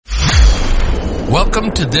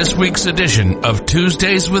Welcome to this week's edition of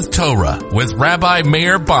Tuesdays with Torah with Rabbi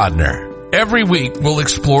Meir Bodner. Every week we'll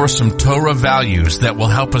explore some Torah values that will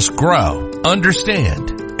help us grow,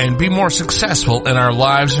 understand, and be more successful in our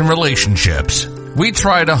lives and relationships. We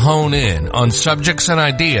try to hone in on subjects and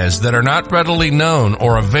ideas that are not readily known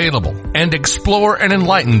or available and explore and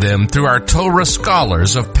enlighten them through our Torah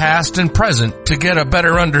scholars of past and present to get a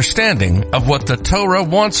better understanding of what the Torah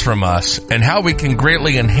wants from us and how we can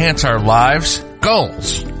greatly enhance our lives,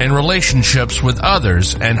 goals, and relationships with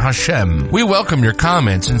others and Hashem. We welcome your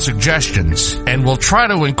comments and suggestions and we'll try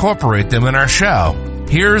to incorporate them in our show.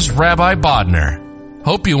 Here's Rabbi Bodner.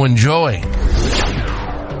 Hope you enjoy.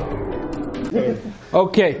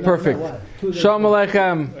 Okay, perfect. Shalom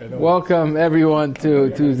Aleichem. Welcome everyone to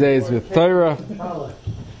Tuesdays with Torah.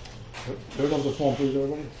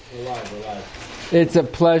 It's a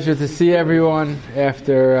pleasure to see everyone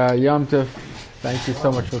after Yom Tov. Thank you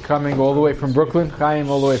so much for coming all the way from Brooklyn. Chaim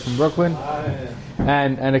all the way from Brooklyn.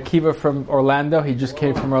 And Akiva from Orlando. He just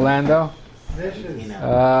came from Orlando. Right,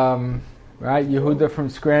 Yehuda from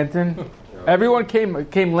Scranton. Everyone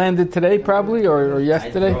landed today probably, or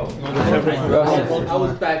yesterday? I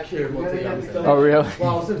was back here. Oh, really? Well,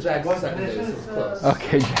 I was in Jackson Saturday, so it's close.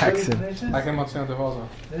 Okay, Jackson.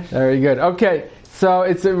 Very good. Okay, so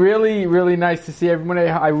it's a really, really nice to see everyone.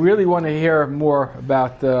 I really want to hear more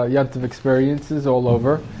about the Yom Tov experiences all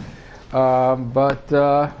over. But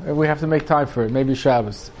we have to make time for it. Maybe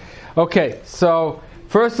Shabbos. Okay, so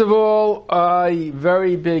first of all, a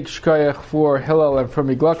very big shkoyach for Hillel and for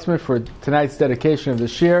Glucksmith for tonight's dedication of the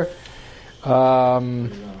shir. I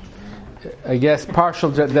guess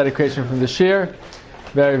partial dedication from the shir.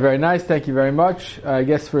 Very, very nice. Thank you very much. I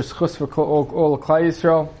guess for schus for all of Klal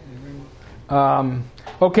Yisrael.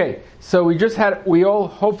 Okay, so we all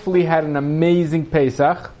hopefully had an amazing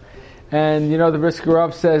Pesach. And you know, the Brisker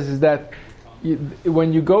Rav says is that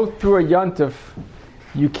when you go through a Yom Tov,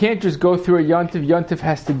 you can't just go through a Yom Tov. Yom Tov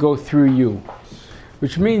has to go through you.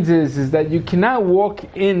 Which means is that you cannot walk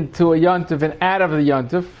into a Yom Tov and out of the Yom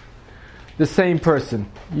Tov the same person.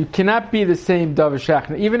 You cannot be the same David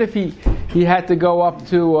Shachner. Even if he had to go up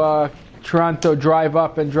to Toronto, drive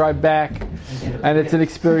up and drive back, and it's an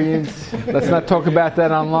experience. Let's not talk about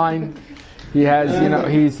that online. He has,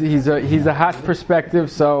 he's a hot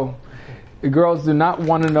perspective, so the girls do not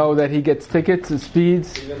want to know that he gets tickets and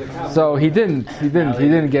speeds. So he didn't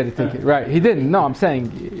get a ticket. Right, he didn't. No, I'm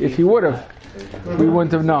saying, if he would have, we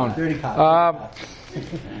wouldn't have known.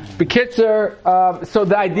 Bekitzer, so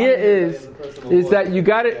the idea is that you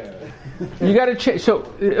got to change. So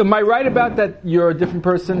am I right about that you're a different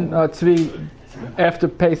person, Tzvi, after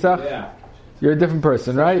Pesach? Yeah. You're a different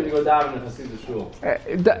person, right?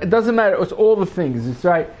 It doesn't matter. It's all the things. It's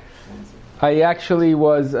right. I actually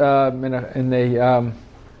was in a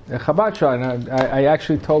Chabad show, and I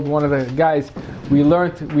actually told one of the guys, we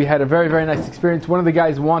had a very, very nice experience. One of the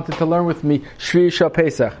guys wanted to learn with me Shvi Shal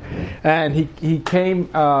Pesach. And he came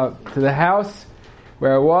to the house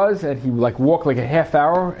where I was, and he walked a half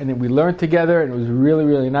hour, and then we learned together, and it was really,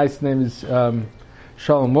 really nice. His name is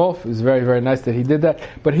Shalom Wolf. It was very, very nice that he did that.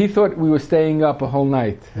 But he thought we were staying up a whole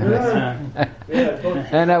night. And at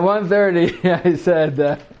 1:30, I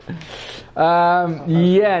said,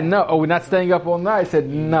 we're not staying up all night. I said,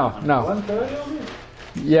 no.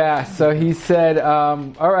 Yeah, so he said,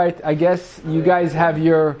 all right, I guess you guys have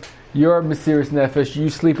your Mesiras Nefesh, you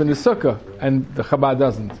sleep in the sukkah, and the Chabad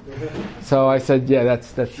doesn't. So I said, yeah,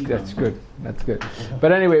 that's good. That's good.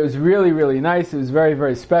 But anyway, it was really, really nice. It was very,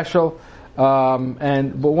 very special. But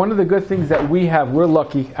one of the good things that we're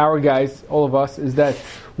lucky, our guys, all of us, is that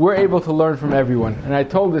we're able to learn from everyone. And I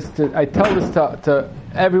tell this to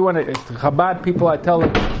everyone, to Chabad people, I tell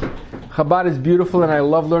them, Chabad is beautiful and I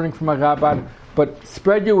love learning from a Chabad, but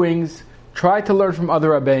spread your wings, try to learn from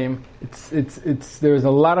other Rabbeim. There's a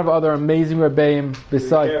lot of other amazing Rabbeim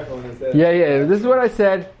besides. Yeah, this is what I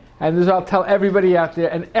said, and this is what I'll tell everybody out there,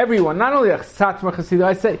 and everyone, not only Satzma Chasidah,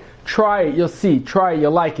 I say, try it, you'll see,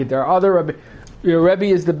 you'll like it. There are other Rebbe. Your Rebbe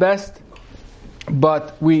is the best,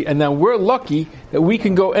 and then we're lucky that we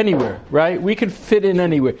can go anywhere, right? We can fit in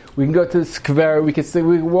anywhere. We can go to the Skver, we can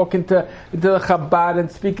walk into the Chabad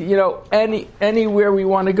and speak, anywhere we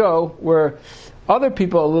want to go, where other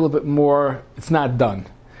people are a little bit more, it's not done.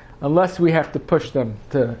 Unless we have to push them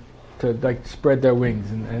to spread their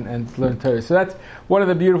wings and learn Torah. So that's one of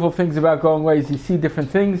the beautiful things about going ways. You see different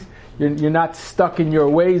things. You're not stuck in your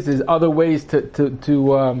ways. There's other ways to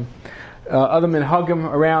other minhagim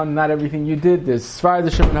around. Not everything you did. There's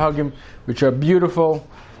Svardish minhagim, which are beautiful.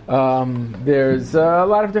 There's a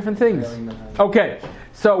lot of different things. Okay,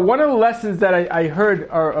 so one of the lessons that I heard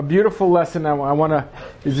are a beautiful lesson I want to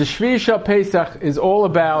is the Shvi Shal Pesach is all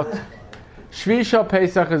about. Shvi Shal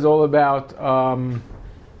Pesach is all about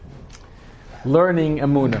learning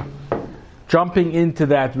Emunah, jumping into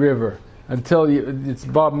that river until it's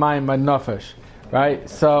Bab Mayim Bad Nafesh, right?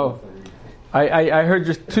 So I heard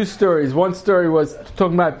just two stories. One story was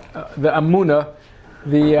talking about the Emunah.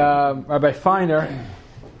 The Rabbi Feiner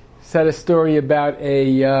said a story about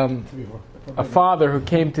a father who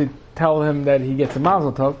came to tell him that he gets a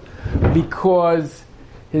Mazel Tov because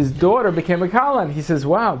his daughter became a Kala. He says,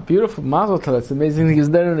 "Wow, beautiful Mazel Tov! That's amazing." He goes,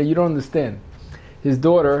 "No, you don't understand. His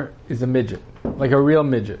daughter is a midget, like a real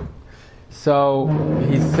midget." So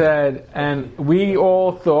he said, and we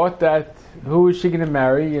all thought that who is she going to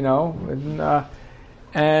marry? You know,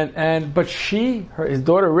 but his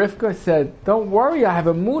daughter Rivka said, "Don't worry, I have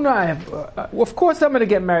a Munah. Of course, I'm going to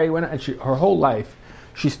get married." Her whole life,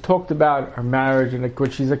 she's talked about her marriage and when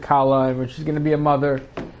she's a Kala and when she's going to be a mother.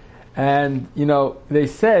 And they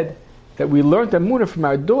said that we learned the Munah from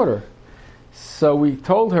our daughter. So we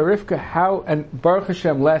told her Rivka how, and Baruch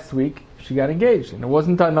Hashem last week she got engaged, and it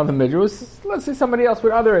wasn't another midget. It was, let's say, somebody else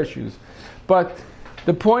with other issues. But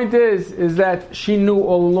the point is that she knew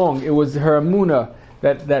all along it was her Emunah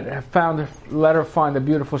that let her find a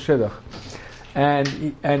beautiful shidduch.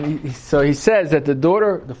 So he says that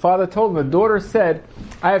the father told him, the daughter said,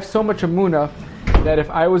 "I have so much Emunah that if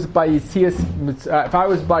I was by Kriyas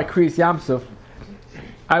Yamsuf,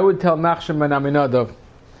 I would tell Nachshon and Aminadov,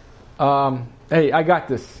 hey, I got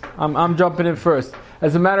this. I'm jumping in first.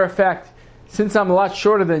 As a matter of fact, since I'm a lot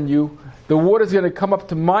shorter than you, the water's going to come up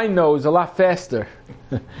to my nose a lot faster."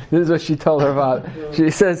 This is what she told her father. She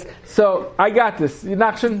says, "So I got this.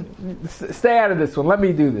 Nachshon, stay out of this one. Let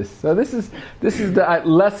me do this." So this is the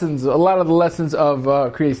lessons. A lot of the lessons of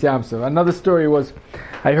Kriyas Yamsuf. Another story was,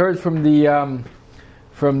 I heard from the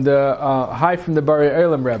High from the Bari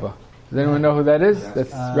Olam Rebbe. Does anyone know who that is?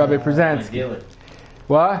 That's Rabbi Przansky.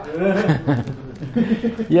 What?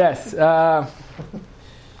 Yes,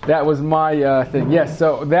 that was my thing. Yes,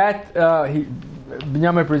 so that Rabbi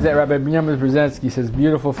Binyamin Przansky says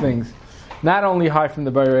beautiful things. Not only High from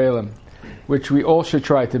the Bari Olam, which we all should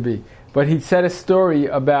try to be, but he said a story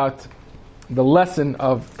about the lesson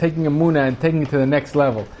of taking Emunah and taking it to the next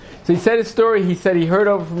level. So he said a story. He said he heard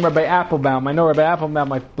over from Rabbi Applebaum. I know Rabbi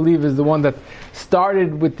Applebaum, I believe, is the one that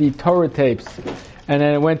started with the Torah tapes, and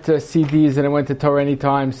then it went to CDs, and it went to Torah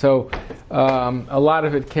Anytime. So a lot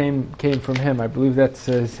of it came from him. I believe that's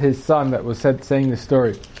his son that was saying the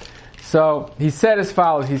story. So he said as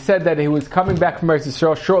follows. He said that he was coming back from Eretz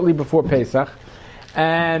Yisrael shortly before Pesach,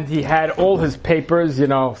 and he had all his papers,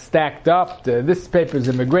 stacked up. This paper's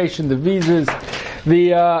immigration, the visas,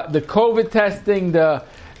 the COVID testing, the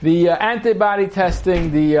antibody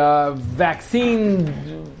testing, the vaccine,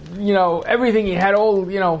 everything. He had all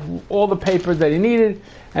the papers that he needed,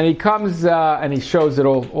 and he comes and he shows it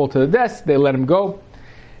all to the desk. They let him go.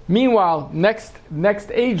 Meanwhile, next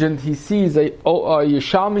agent, he sees a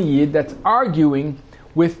Yerushalmi Yid that's arguing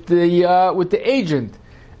with the agent,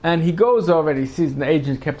 and he goes over and he sees the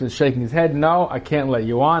agent kept on shaking his head. "No, I can't let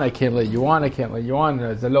you on. I can't let you on. I can't let you on.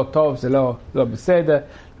 Zelo tov, zelo lo beseder,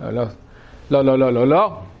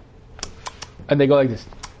 lo." And they go like this,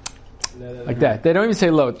 like that. They don't even say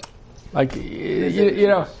lo, like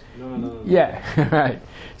No. Yeah, right.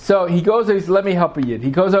 So he goes and he says, "Let me help a Yid."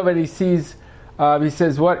 He goes over and he sees. He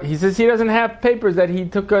says what? He says he doesn't have papers that he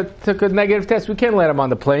took a negative test. We can't let him on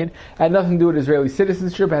the plane. It had nothing to do with Israeli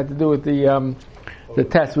citizenship. It had to do with the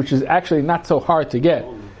test, which is actually not so hard to get.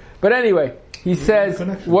 But anyway, he says,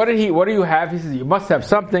 "What do you have?" He says, "You must have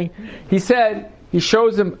something." He said he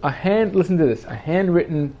shows him listen to this, a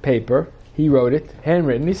handwritten paper. He wrote it,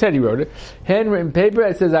 handwritten. He said he wrote it, handwritten paper.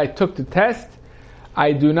 It says, "I took the test.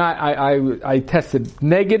 I tested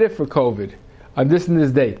negative for COVID on this and this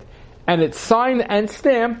date." And it's signed and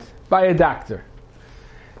stamped by a doctor.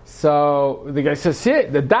 So the guy says, "See,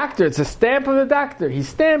 the doctor, it's a stamp of the doctor. He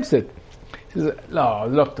stamps it." He says, "No,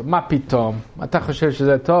 look, מה פתאום? אתה חושב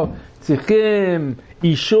שזה טוב? צריכים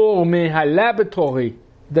אישור מהלאבורטורי."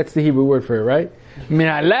 That's the Hebrew word for it, right?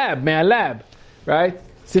 מהלאב, right?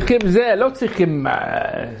 צריכים זה, לא צריכים,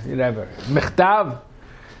 whatever, מכתב.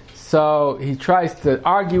 So he tries to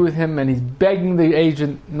argue with him, and he's begging the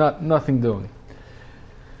agent, nothing doing.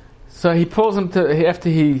 So he pulls him after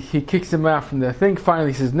he kicks him out from the thing.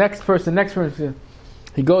 Finally, he says, next person.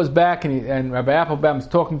 He goes back and Rabbi Applebaum is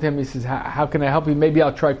talking to him. He says, how can I help you? Maybe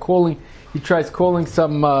I'll try calling. He tries calling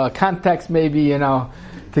some contacts, maybe,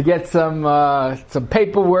 to get some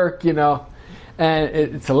paperwork, And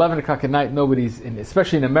it's 11 o'clock at night. Nobody's in,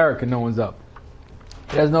 especially in America, no one's up.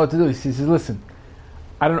 He doesn't know what to do. He says, listen,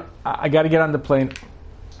 I got to get on the plane.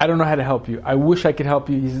 I don't know how to help you. I wish I could help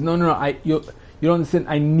you. He says, no, you don't understand.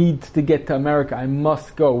 I need to get to America. I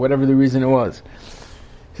must go, whatever the reason it was.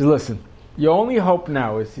 He says, listen, your only hope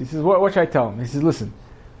now is, he says, what should I tell him? He says, listen,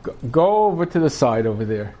 go over to the side over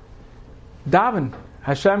there. Daven,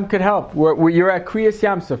 Hashem could help. You're at Kriyas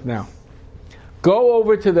Yamsuf now. Go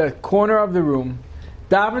over to the corner of the room,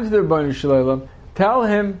 daven to the Rebbeinu Shalom, tell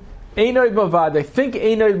him, Einoid Mavadai, think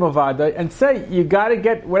Einoid Mavadai, and say, you got to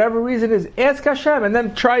get, whatever reason is, ask Hashem, and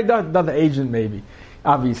then try another agent maybe.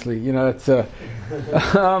 Obviously, that's...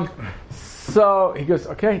 so he goes,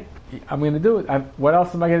 okay, I'm going to do it. What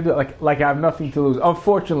else am I going to do? Like I have nothing to lose.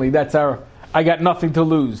 Unfortunately, I got nothing to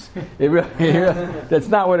lose. That's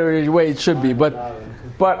not the way it should be. But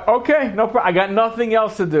okay, no problem. I got nothing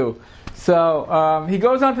else to do. So he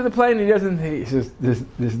goes onto the plane. He says,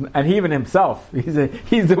 and he even himself,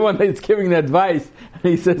 he's the one that's giving the advice. And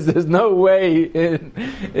he says, "There's no way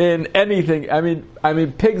in anything. I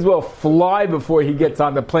mean, pigs will fly before he gets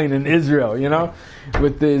on the plane in Israel.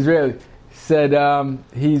 With the Israeli." Said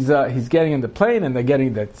he's getting in the plane, and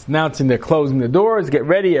they're announcing they're closing the doors. Get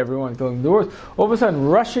ready, everyone, closing the doors. All of a sudden,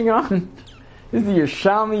 rushing on. This is the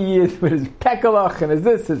Yerushalmi with his pekalach and his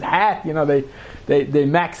hat. They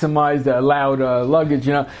maximize the allowed luggage,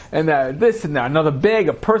 and this and that, another bag,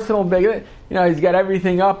 a personal bag. He's got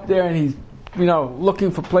everything up there, and he's, looking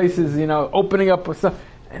for places, opening up stuff.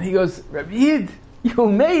 And he goes, Rabbi Yid, you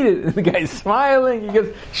made it. And the guy's smiling. He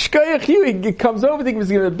goes, Shkoyach you. He comes over, he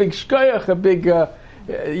gives him a big shkoyach, a big,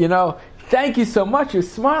 thank you so much. You're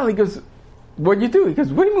smiling. He goes, what'd you do? He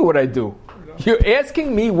goes, what do you mean what I do? You're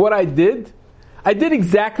asking me what I did? I did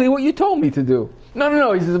exactly what you told me to do.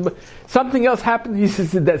 No. He says, something else happened. He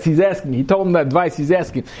says, he's asking. He told him the advice he's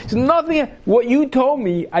asking. He says, nothing, what you told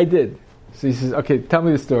me, I did. So he says, okay, tell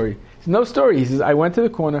me the story. He says, no story. He says, I went to the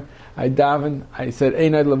corner, I davened, I said,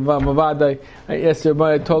 Einad Mavadai. I asked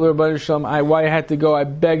everybody, I told everybody why I had to go. I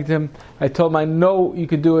begged him. I told him, I know you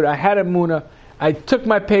could do it. I had a munah. I took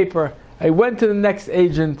my paper. I went to the next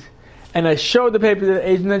agent, and I showed the paper to the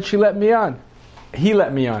agent, and she let me on. He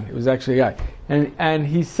let me on. It was actually a guy. And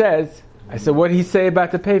he says, I said, what did he say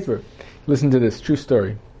about the paper? Listen to this, true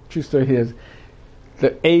story. True story he has.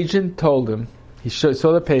 The agent told him, he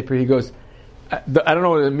saw the paper, he goes, I don't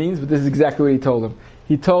know what it means, but this is exactly what he told him.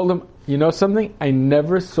 He told him, you know something? I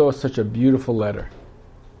never saw such a beautiful letter.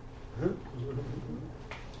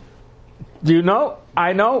 Do you know?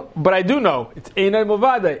 I know, but I do know. It's Einay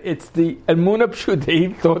Movada. It's the Emunah Pshuta.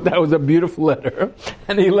 He thought that was a beautiful letter,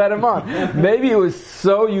 and he let him on. Maybe it was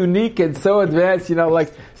so unique and so advanced,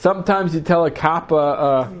 like sometimes you tell a cop,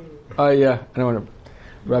 I don't want to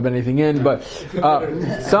rub anything in, but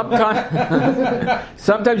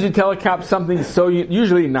sometimes you tell a cop something so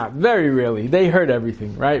usually not, very rarely. They heard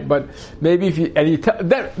everything, right? But maybe if you tell,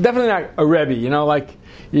 definitely not a Rebbe, like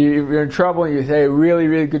you're in trouble and you say a really,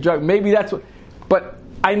 really good job. Maybe that's what, but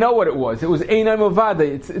I know what it was. It was Einay Movada.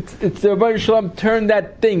 It's the Rebbeinu Shalom turned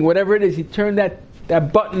that thing, whatever it is, he turned that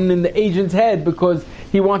button in the agent's head because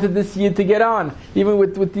he wanted this year to get on, even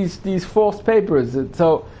with these false papers.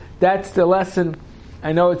 So that's the lesson.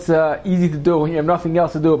 I know it's easy to do when you have nothing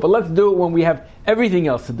else to do, but let's do it when we have everything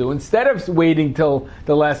else to do, instead of waiting till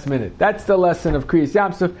the last minute. That's the lesson of Kriyas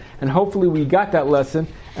Yamsuf, and hopefully we got that lesson,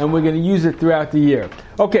 and we're going to use it throughout the year.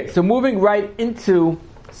 Okay, so moving right into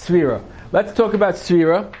Sfira. Let's talk about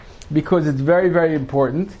Sfira, because it's very, very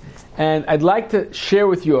important, and I'd like to share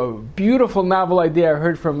with you a beautiful novel idea I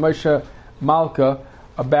heard from Moshe Malka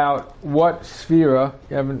about what Sfira,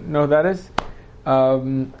 you know what that is?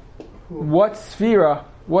 What Sfira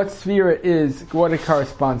is, what it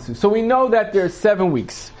corresponds to. So we know that there's 7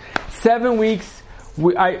 weeks. 7 weeks,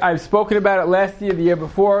 I've spoken about it last year, the year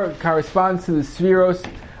before, it corresponds to the Sfiros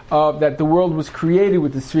that the world was created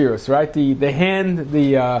with the Sfiros, right? The hand,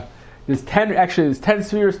 there's 10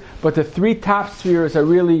 Sfiros, but the 3 top Sfiros are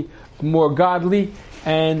really more godly,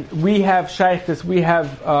 and we have Shaykhs, we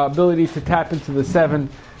have ability to tap into the seven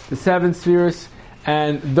Sfiros,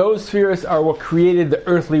 and those Sfiros are what created the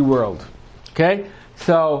earthly world. Okay?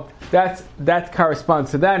 So that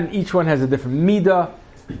corresponds to that, and each one has a different midah.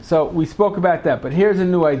 So we spoke about that, but here's a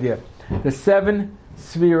new idea. The 7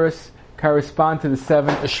 Sfiros correspond to the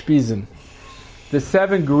 7 Ashpizin. The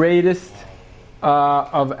 7 greatest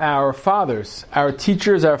of our fathers, our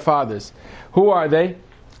teachers, our fathers. Who are they?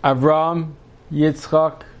 Avram,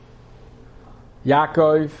 Yitzchak,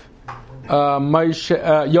 Yaakov,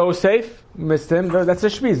 Moshe, Yosef. Missed him. That's a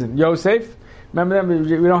Shpizin. Yosef. Remember them?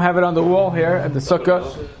 We don't have it on the wall here at the Sukkah.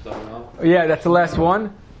 Yeah, that's the last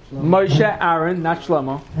one. Moshe, Aaron, not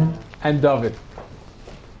Shlomo, and David.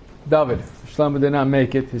 Shlomo did not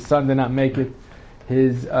make it. His son did not make it.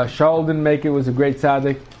 His Shaul didn't make it. Was a great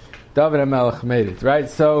tzaddik. David HaMelech made it, right?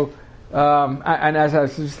 So, and as I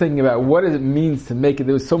was just thinking about what it means to make it,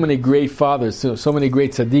 there was so many great fathers, so many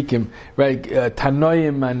great tzaddikim, right?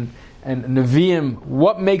 Tanoim and Nevi'im.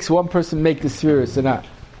 What makes one person make the spheres or not?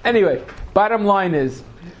 Anyway, bottom line is,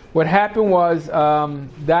 what happened was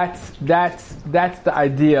that's the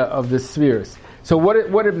idea of the spheres. So what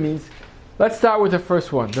it means. Let's start with the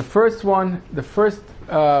first one. The first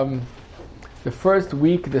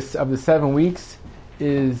week of the 7 weeks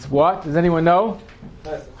is what? Does anyone know?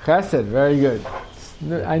 Chesed. Very good.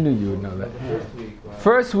 I knew you would know that.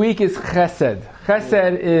 First week is Chesed.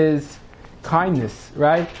 Chesed is kindness,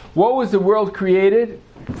 right? What was the world created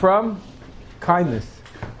from? Kindness.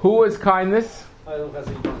 Who was kindness?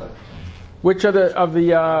 Which of the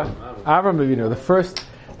Avram Avinu?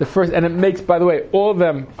 The first, and it makes, by the way, all of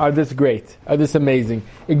them are this great, are this amazing,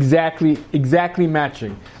 exactly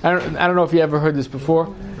matching. I don't know if you ever heard this before,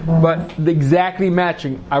 but exactly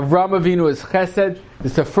matching. Avram Avinu is Chesed.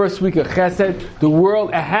 It's the first week of Chesed. The world,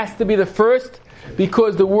 it has to be the first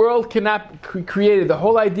because the world cannot be created. The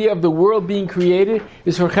whole idea of the world being created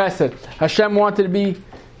is for Chesed. Hashem wanted to be.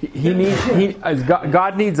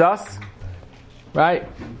 God needs us, right?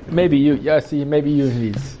 Maybe you. Yes, maybe you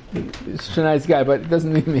needs. He's such a nice guy, but it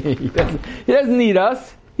doesn't need me. He doesn't need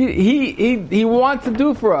us. He wants to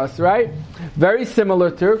do for us, right? Very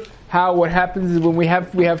similar to how what happens is when we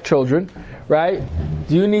have children, right?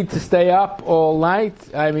 Do you need to stay up all night?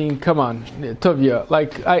 I mean, come on, Tovia.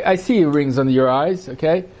 Like I see rings under your eyes,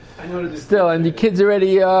 okay? Still, and your kid's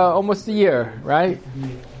already almost a year, right?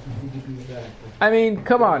 I mean,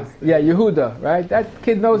 come on. Yeah, Yehuda, right? That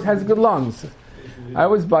kid has good lungs. I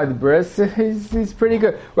was by the bris. He's pretty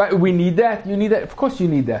good, right? We need that. You need that. Of course, you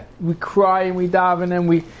need that. We cry and we daven and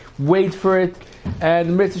we wait for it.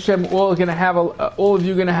 And Mitzvah Hashem, all of you are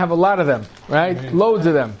going to have a lot of them, right? Amen. Loads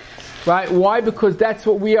of them, right? Why? Because that's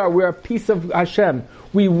what we are. We're a piece of Hashem.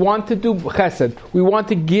 We want to do chesed. We want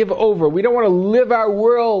to give over. We don't want to live our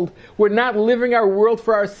world. We're not living our world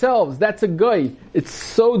for ourselves. That's a goy. It's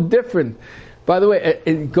so different. By the way,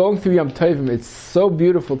 going through Yom Tovim, it's so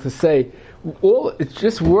beautiful to say. It's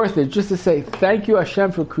just worth it just to say thank you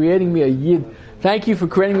Hashem for creating me a Yid. Thank you for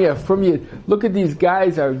creating me a from Yid. Look at these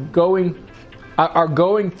guys are going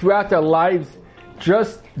throughout their lives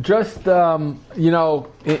just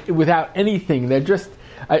without anything. They're just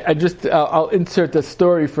I'll insert a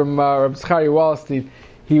story from Rabbi Zachariah Wallerstein.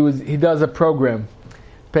 He does a program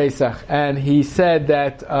Pesach, and he said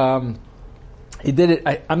that he did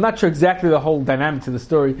it. I'm not sure exactly the whole dynamics of the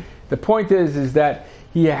story. The point is that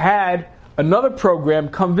he had another program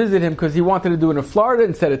come visit him because he wanted to do it in Florida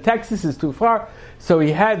instead of Texas. It's too far. So he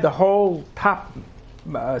had the whole top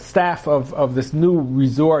staff of this new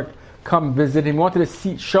resort come visit him. He wanted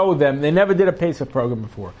to show them. They never did a Pesach program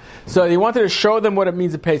before. So he wanted to show them what it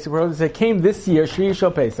means a Pesach program. So they came this year, Shri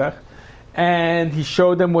Yishal Pesach, and he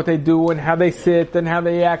showed them what they do and how they sit and how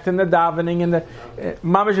they act and the davening and the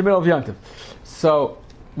Mamash in the middle of Yom Tov. So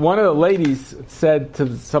one of the ladies said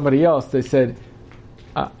to somebody else, they said,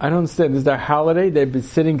 I don't understand. This is their holiday. They've been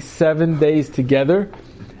sitting 7 days together,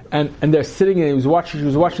 and they're sitting. And she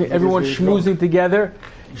was watching everyone schmoozing together.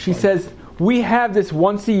 She says, "We have this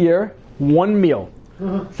once a year, one meal,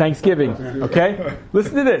 Thanksgiving." Okay,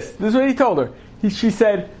 listen to this. This is what he told her. She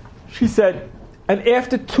said, and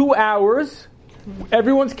after 2 hours,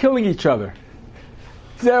 everyone's killing each other.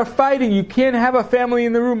 They're fighting. You can't have a family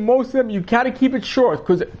in the room. Most of them, you gotta keep it short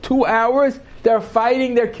because 2 hours, they're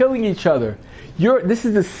fighting. They're killing each other. This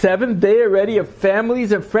is the 7th day already of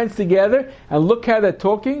families and friends together, and look how they're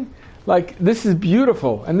talking. Like, this is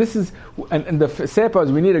beautiful, and this is, and the Sepa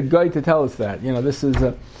is, we need a guy to tell us that. This is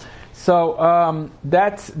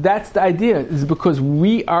that's the idea. Is because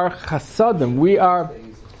we are chasadim, we are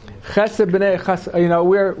chesed b'nei chesed.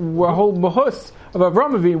 We're a whole mahus of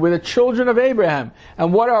Avraham Avinu. We're the children of Abraham,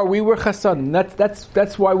 and what are we? We're chasadim.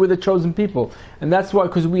 That's why we're the chosen people, and that's why,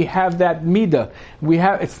 because we have that midah.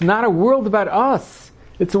 It's not a world about us.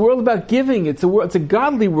 It's a world about giving. It's a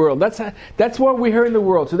godly world. That's why we're here in the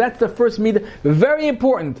world. So that's the first midah. Very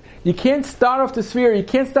important. You can't start off the sphere. You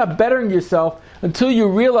can't start bettering yourself until you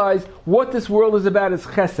realize what this world is about is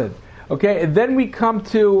chesed. Okay, and then we come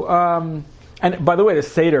to. And by the way, the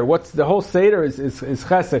Seder, the whole Seder is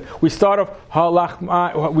Chesed. We start off Kol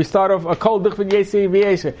Bichvin Yesi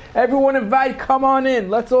V'Yeshe. Everyone invite, come on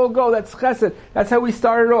in, let's all go. That's Chesed. That's how we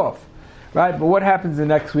started off, right? But what happens the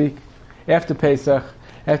next week after Pesach?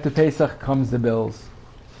 After Pesach comes the bills,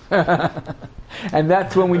 and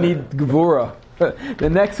that's when we need Gevurah. The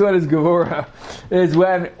next one is Gevurah,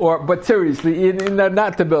 but seriously,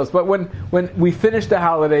 not the bills, but when we finish the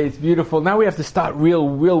holidays, beautiful. Now we have to start real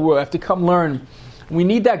work. We have to come learn We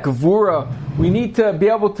need that gevura. We need to be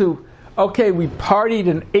able to. Okay, we partied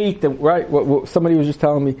and ate, right? Somebody was just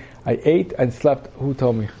telling me, I ate and slept. Who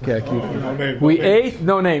told me? Okay, we ate,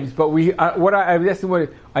 no names, but I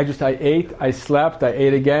ate, I slept, I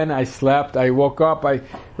ate again, I slept, I woke up,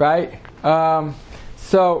 right?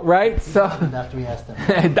 So after we asked them.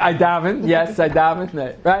 I davened, yes, I davened,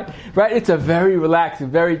 right? It's a very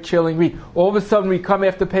relaxing, very chilling week. All of a sudden we come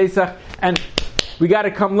after Pesach and we got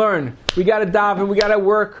to come learn. We got to daven, we got to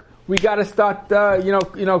work. We got to start,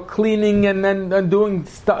 cleaning and then doing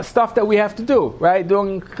stuff that we have to do, right?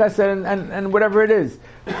 Doing chesed and whatever it is,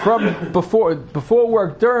 from before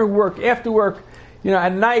work, during work, after work,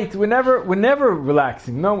 at night. We're never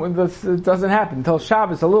relaxing. No, it doesn't happen until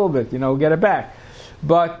Shabbos a little bit. Get it back.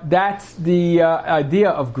 But that's the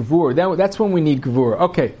idea of gevur. That's when we need gevur.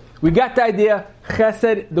 Okay, we got the idea.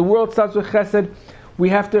 Chesed. The world starts with chesed. We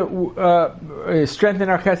have to strengthen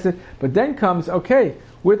our chesed. But then comes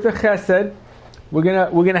with the chesed, we're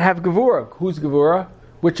gonna have gevura. Who's gevura?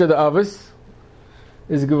 Which of the others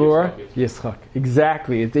is gevura? Yitzchak.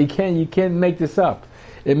 Exactly. You can't make this up.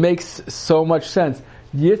 It makes so much sense.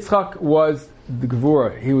 Yitzchak was the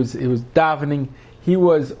gevura. He was davening. He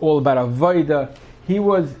was all about avodah. He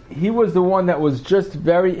was the one that was just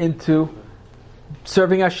very into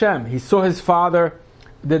serving Hashem. He saw his father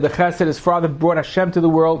did the chesed. His father brought Hashem to the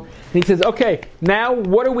world. And he says, okay, now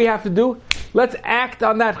what do we have to do? Let's act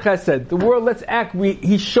on that chesed. The world, let's act.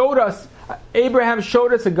 He showed us, Abraham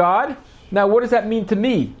showed us a God. Now what does that mean to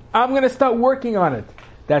me? I'm going to start working on it.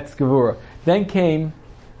 That's gevura. Then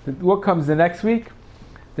what comes the next week?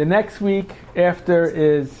 The next week after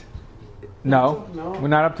is, no, we're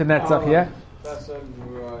not up to Netzach yet.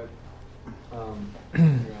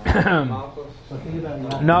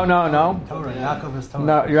 No.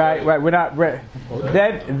 No, right. We're not.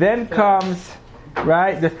 Then comes,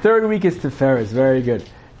 right. The third week is Tiferes. Very good.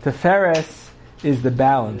 Tiferes is the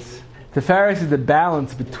balance. Tiferes is the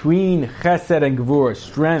balance between Chesed and Gevurah,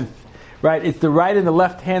 strength. Right. It's the right and the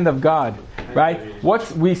left hand of God. Right.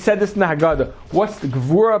 We said this in the Haggadah. What's the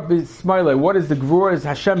Gevurah b'Smaila? What is the Gevurah? Is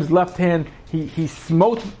Hashem's left hand. He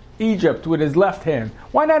smote Egypt with his left hand.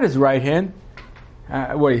 Why not his right hand?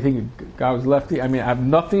 What do you think? God was lefty? I mean, I have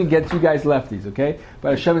nothing against you guys lefties, okay?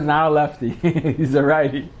 But Hashem is not a lefty. He's a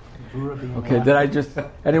righty. Okay, did I just...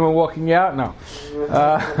 Anyone walking out? No.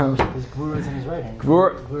 His Gevurah is in his right hand.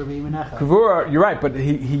 Gevurah, you're right, but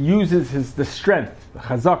he uses the strength.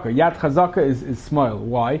 Chazaka. Yad Chazaka is smile.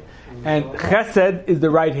 Why? And Chesed is the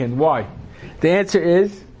right hand. Why? The answer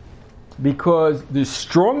is because the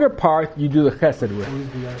stronger part you do the Chesed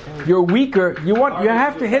with. You're weaker. You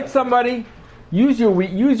have to hit somebody. Use your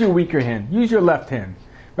weaker hand. Use your left hand.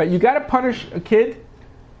 Right? You got to punish a kid.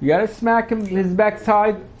 You got to smack him his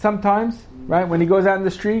backside sometimes. Right? When he goes out in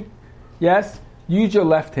the street. Yes. Use your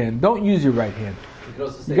left hand. Don't use your right hand.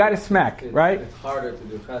 You got to smack. Right? It's harder to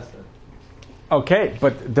do chesed. Okay,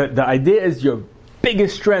 but the idea is your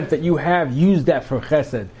biggest strength that you have. Use that for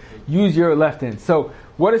chesed. Use your left hand. So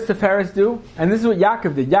what does Tiferes do? And this is what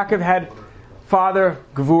Yaakov did. Yaakov had father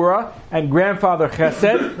Gevurah and grandfather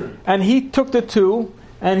Chesed, and he took the two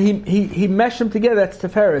and he meshed them together. That's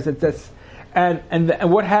Tiferes. And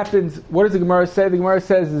what happens? What does the Gemara say? The Gemara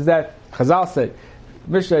says is that Chazal say,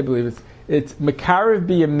 Mishnah, I believe it's Mekarev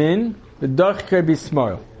biyamin, v'dochker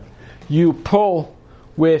bismoil. You pull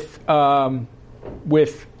with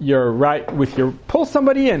your pull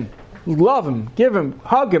somebody in, love him, give him,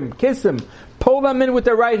 hug him, kiss him, pull them in with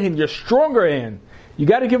the right hand, your stronger hand. You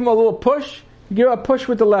got to give him a little push. You give a push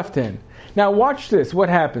with the left hand. Now watch this. What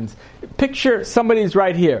happens? Picture somebody's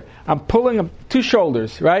right here. I'm pulling up two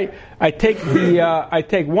shoulders, right? I take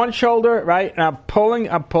one shoulder, right, and I'm pulling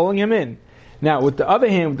him in. Now with the other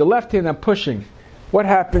hand, with the left hand, I'm pushing. What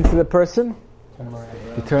happens to the person?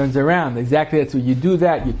 He turns around. Exactly. That's what you do.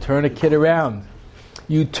 That you turn a kid around.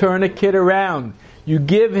 You give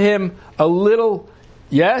him a little.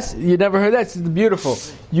 Yes, you never heard that. It's beautiful.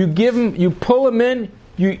 You pull him in.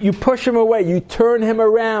 You push him away. You turn him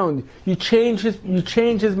around. You change his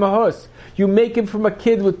mahus. You make him from a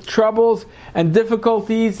kid with troubles and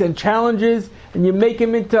difficulties and challenges, and you make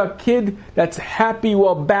him into a kid that's happy,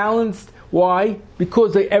 well balanced. Why?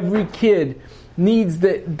 Because every kid needs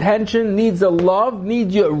the attention, needs the love,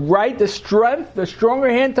 needs your right, the strength, the stronger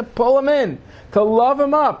hand to pull him in, to love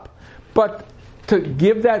him up. But to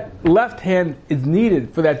give that left hand is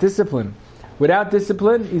needed for that discipline. Without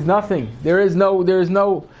discipline, he's nothing. There is no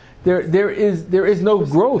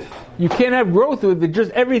growth. You can't have growth with it.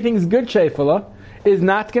 Just everything's good. Shefala is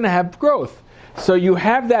not going to have growth. So you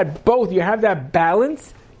have that both. You have that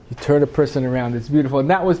balance. You turn a person around. It's beautiful. And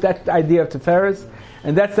that's the idea of Tiferes.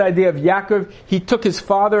 And that's the idea of Yaakov. He took his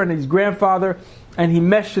father and his grandfather and he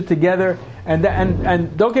meshed it together.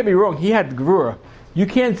 And don't get me wrong, he had Gevurah. You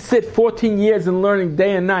can't sit 14 years in learning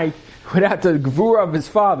day and night without the Gevurah of his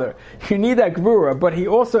father. You need that Gevurah. But he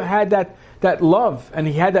also had that love, and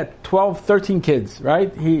he had that 12, 13 kids,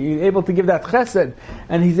 right? He's able to give that chesed,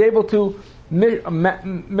 and he's able to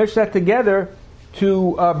mesh that together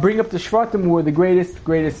to bring up the Shvatim, who are the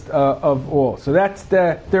greatest of all. So that's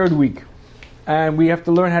the third week. And we have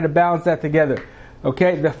to learn how to balance that together.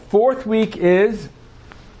 Okay, the fourth week is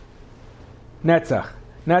Netzach.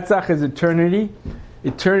 Netzach is eternity.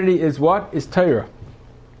 Eternity is what? Is Torah.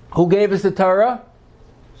 Who gave us the Torah?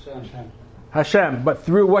 Hashem. But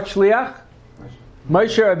through what shliach?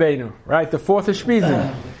 Moshe Rabbeinu. Right? The fourth of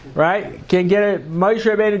Shmizim. Right? Can't get it. Moshe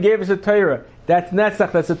Rabbeinu gave us the Torah. That's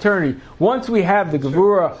Netzach. That's eternity. Once we have the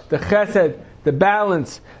Gevurah, the Chesed, the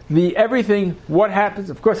balance, the everything, what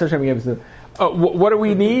happens? Of course Hashem gave us the... what do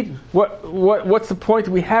we need? What's the point?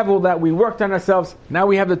 We have all that. We worked on ourselves. Now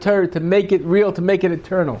we have the Torah to make it real, to make it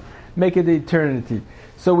eternal, make it the eternity.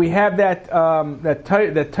 So we have that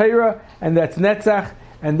Torah, and that's Netzach,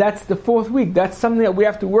 and that's the fourth week. That's something that we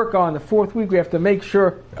have to work on. The fourth week we have to make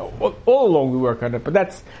sure. All along we work on it, but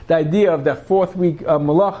that's the idea of that fourth week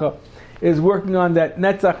Malacha, is working on that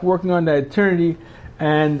Netzach, working on that eternity,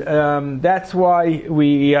 and that's why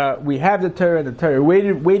we have the Torah. The Torah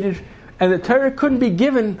waited. And the Torah couldn't be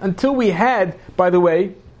given until we had, by the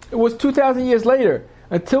way, it was 2,000 years later,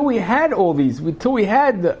 until we had all these, until we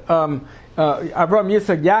had Avraham,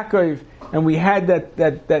 Yitzchak, Yaakov, and we had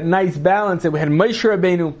that nice balance, and we had Moshe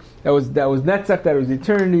Rabbeinu, that was Netzach, that was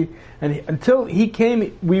eternity, and until he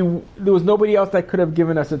came, there was nobody else that could have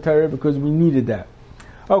given us a Torah because we needed that.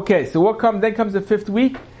 Okay, so then comes the fifth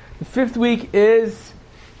week. The fifth week is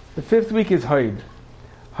Haid.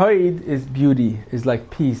 Haid is beauty, is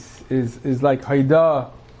like peace, is like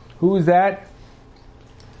Haidah. Who is that?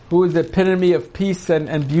 Who is the epitome of peace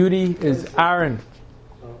and beauty? Is Aaron.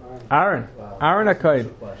 Aaron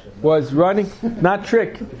HaKohen was running, not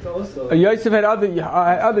trick. Yosef had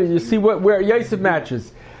other. You see where Yosef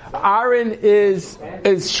matches. Aaron is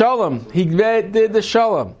Shalom. He did the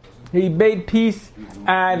Shalom. He made peace,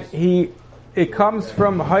 and it comes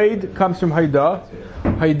from Haid, comes from Haidah.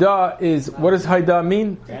 Haidah is, what does Haidah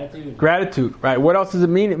mean? Gratitude, right? What else does it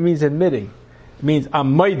mean? It means admitting. It means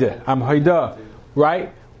I'm Maida, I'm Haidah,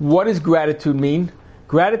 right? What does gratitude mean?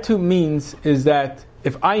 Gratitude means is that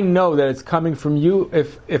if I know that it's coming from you,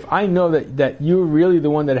 if I know that you're really the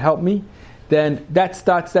one that helped me, then that's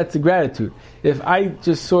the gratitude. If I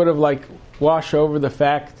just sort of like wash over the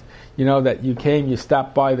fact, that you came, you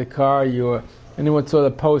stopped by the car, anyone saw the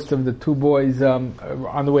post of the two boys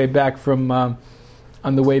on the way back from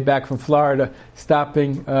Florida,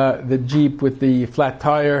 stopping the Jeep with the flat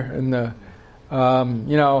tire and the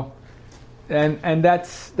and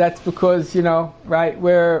that's because right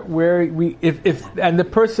where we if and the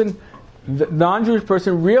person, the non-Jewish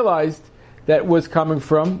person, realized that was coming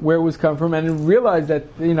from where it was coming from, and realized that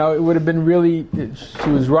it would have been really, she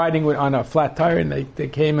was riding on a flat tire, and they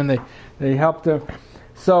came and they helped her.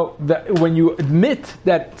 So when you admit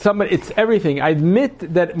that it's everything. I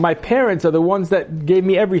admit that my parents are the ones that gave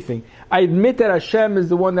me everything. I admit that Hashem is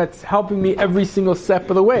the one that's helping me every single step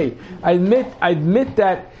of the way. I admit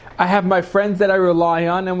that I have my friends that I rely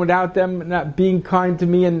on, and without them not being kind to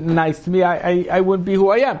me and nice to me, I wouldn't be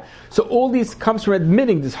who I am. So all these comes from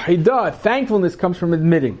admitting. This Haidah, thankfulness, comes from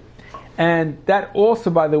admitting. And that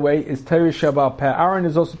also, by the way, is Torah Shabbat Peh. Aaron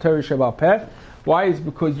is also Torah Shabbat Peh. Why? Is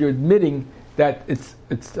because you're admitting that it's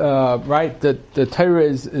right. That the Torah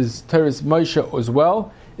is Torah's Moshe as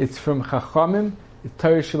well. It's from Chachamim. It's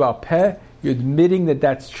Torah Shabbat Peh. You're admitting that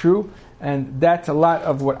that's true, and that's a lot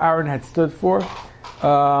of what Aaron had stood for,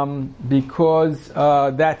 because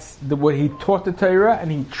that's what he taught the Torah,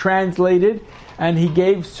 and he translated, and he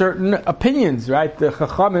gave certain opinions. Right, the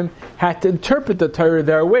Chachamim had to interpret the Torah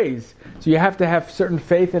their ways, so you have to have certain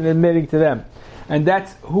faith in admitting to them, and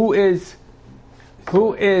that's who is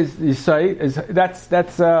Yisai?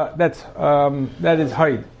 That is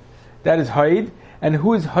Haid. That is Haid. And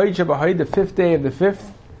who is Haid Shabbat? The fifth day of the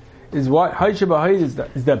fifth is what? Haid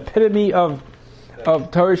Shabbat is the epitome of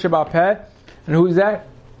Torah Shabbat Peh. And who is that?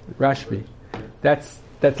 Rashbi. That's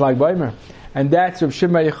like Baimer. And that's Rav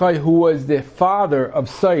Shimon Yochai, who was the father of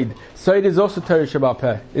Said. Said is also Torah Shabbat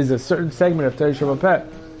Peh. Is a certain segment of Torah Shabbat Peh.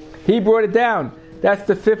 He brought it down. That's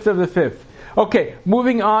the fifth of the fifth. Okay,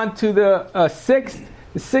 moving on to the sixth.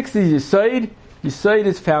 The sixth is Yisoid. Yisoid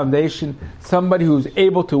is foundation. Somebody who's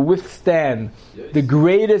able to withstand the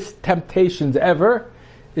greatest temptations ever.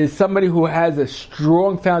 is somebody who has a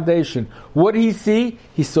strong foundation. What did he see?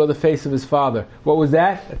 He saw the face of his father. What was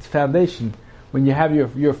that? That's foundation. When you have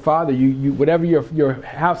your father, you whatever your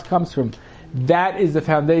house comes from, that is the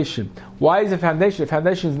foundation. Why is the foundation? The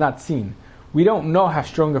foundation is not seen. We don't know how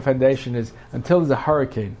strong the foundation is until there's a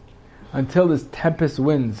hurricane, until there's tempest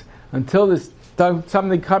winds, until there's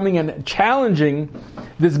something coming and challenging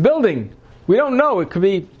this building. We don't know. It could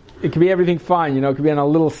be everything fine. It could be on a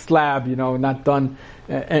little slab. Not done.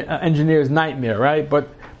 Engineer's nightmare, right? But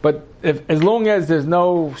as long as there's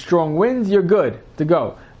no strong winds, you're good to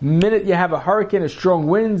go. Minute you have a hurricane, or strong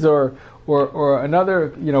winds, or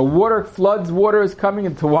another, water is coming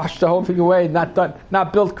and to wash the whole thing away,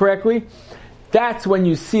 not built correctly. That's when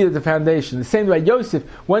you see the foundation. The same way Yosef.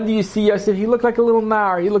 When do you see Yosef? He looked like a little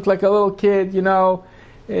nar. He looked like a little kid. He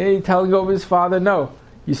telling over his father. No,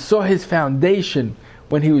 you saw his foundation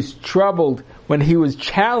when he was troubled, when he was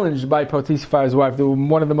challenged by Potiphar's wife,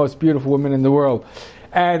 one of the most beautiful women in the world.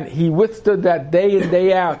 And he withstood that day in,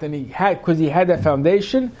 day out, and because he had that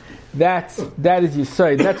foundation, that is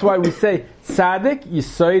Yesod. That's why we say, Tzaddik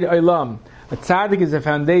Yesod Olam. A Tzaddik is a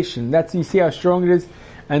foundation. You see how strong it is?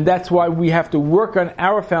 And that's why we have to work on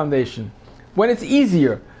our foundation. When it's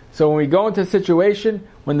easier. So when we go into a situation,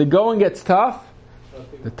 when the going gets tough,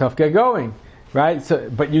 the tough get going. Right?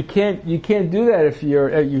 But you can't do that if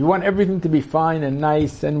you want everything to be fine and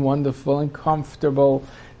nice and wonderful and comfortable.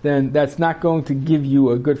 Then that's not going to give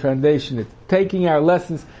you a good foundation. It's taking our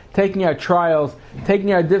lessons, taking our trials,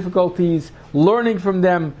 taking our difficulties, learning from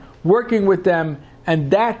them, working with them, and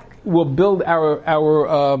that will build our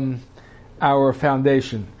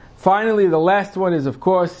foundation. Finally, the last one is, of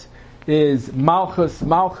course, is Malchus.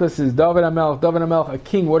 Malchus is David HaMelech. David HaMelech, a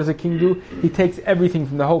king. What does a king do? He takes everything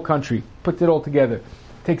from the whole country, puts it all together,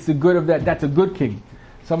 takes the good of that. That's a good king.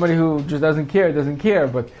 Somebody who just doesn't care,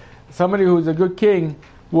 but somebody who's a good king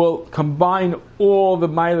will combine all the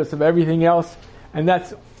milas of everything else, and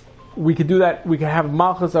we could do that. We can have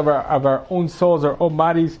Malchus of our own souls, our own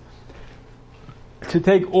bodies, to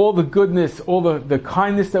take all the goodness, all the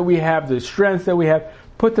kindness that we have, the strengths that we have,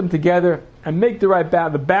 put them together and make the right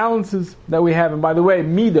balance, the balances that we have. And by the way,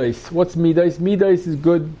 midos. What's midos? Midos is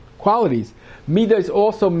good qualities. Midos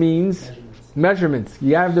also means measurements.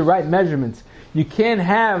 You have the right measurements. You can't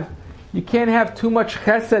have too much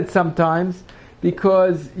chesed sometimes,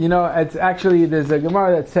 because it's actually, there's a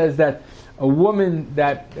Gemara that says that a woman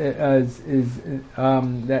that is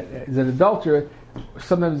an adulterer,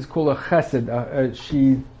 sometimes it's called a chesed.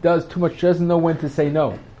 She does too much. She doesn't know when to say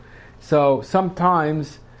no. So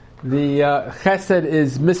sometimes the chesed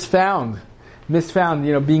is misfound.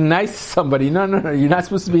 Being nice to somebody. No, you're not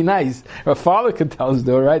supposed to be nice. A father can tell us,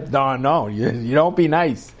 though, right? No, you don't be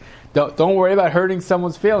nice. Don't worry about hurting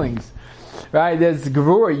someone's feelings. Right? There's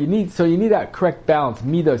gevurah. You need that correct balance.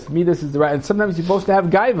 Midas is the right. And sometimes you're supposed to have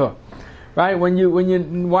gaiva. Right? When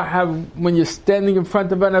you're standing in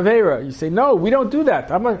front of an avera, you say, no, we don't do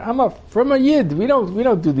that. I'm from a yid. We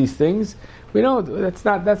don't do these things. We don't. That's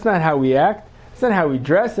not how we act. That's not how we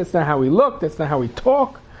dress. That's not how we look. That's not how we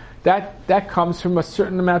talk. That comes from a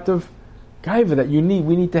certain amount of gaiva that you need.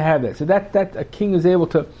 We need to have that. So that a king is able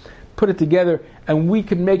to put it together, and we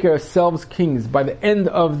can make ourselves kings. By the end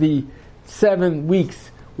of the 7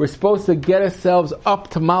 weeks, we're supposed to get ourselves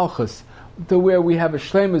up to Malchus, to where we have a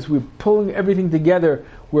shlemus. We're pulling everything together.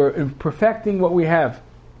 We're perfecting what we have.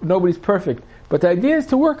 Nobody's perfect, but the idea is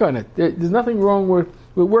to work on it. There's nothing wrong with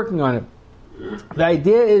working on it. The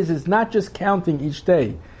idea is not just counting each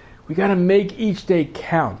day. We got to make each day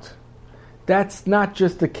count. That's not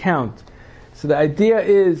just a count. So the idea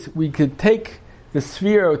is we could take the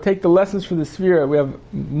sphere, or take the lessons from the sphere. We have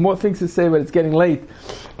more things to say, but it's getting late.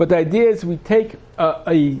 But the idea is we take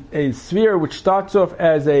a sphere which starts off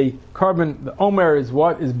as a carbon. The omer is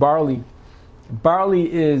what? Is barley.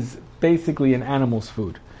 Barley is basically an animal's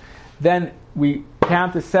food. Then we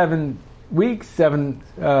count to 7 weeks, 7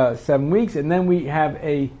 weeks, and then we have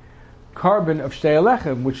a carbon of shtei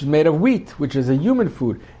alechem, which is made of wheat, which is a human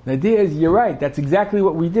food. The idea is, you're right, that's exactly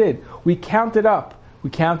what we did. We counted up. We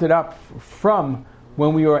counted up from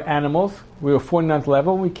when we were animals. We were 49th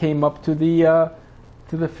level, and we came up to the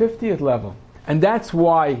 50th level. And that's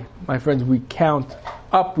why, my friends, we count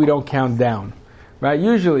up, we don't count down. Right?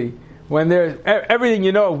 Usually, when there's everything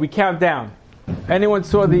we count down. Anyone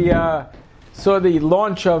saw the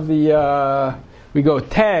launch of the we go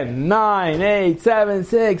 10, 9, 8, 7,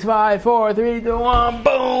 6, 5, 4, 3, 2, 1,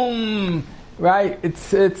 boom! Right?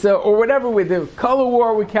 It's or whatever we do. Color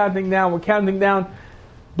war, we're counting down.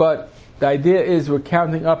 But the idea is we're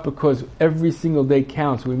counting up because every single day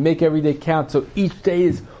counts. We make every day count. So each day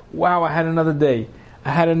is, wow, I had another day. I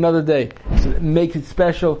had another day. So make it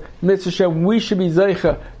special. Mitzvah Shem, we should be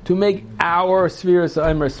zeicha to make our Sfiras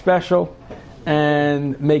Omer special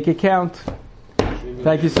and make it count.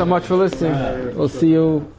 Thank you so much for listening. We'll see you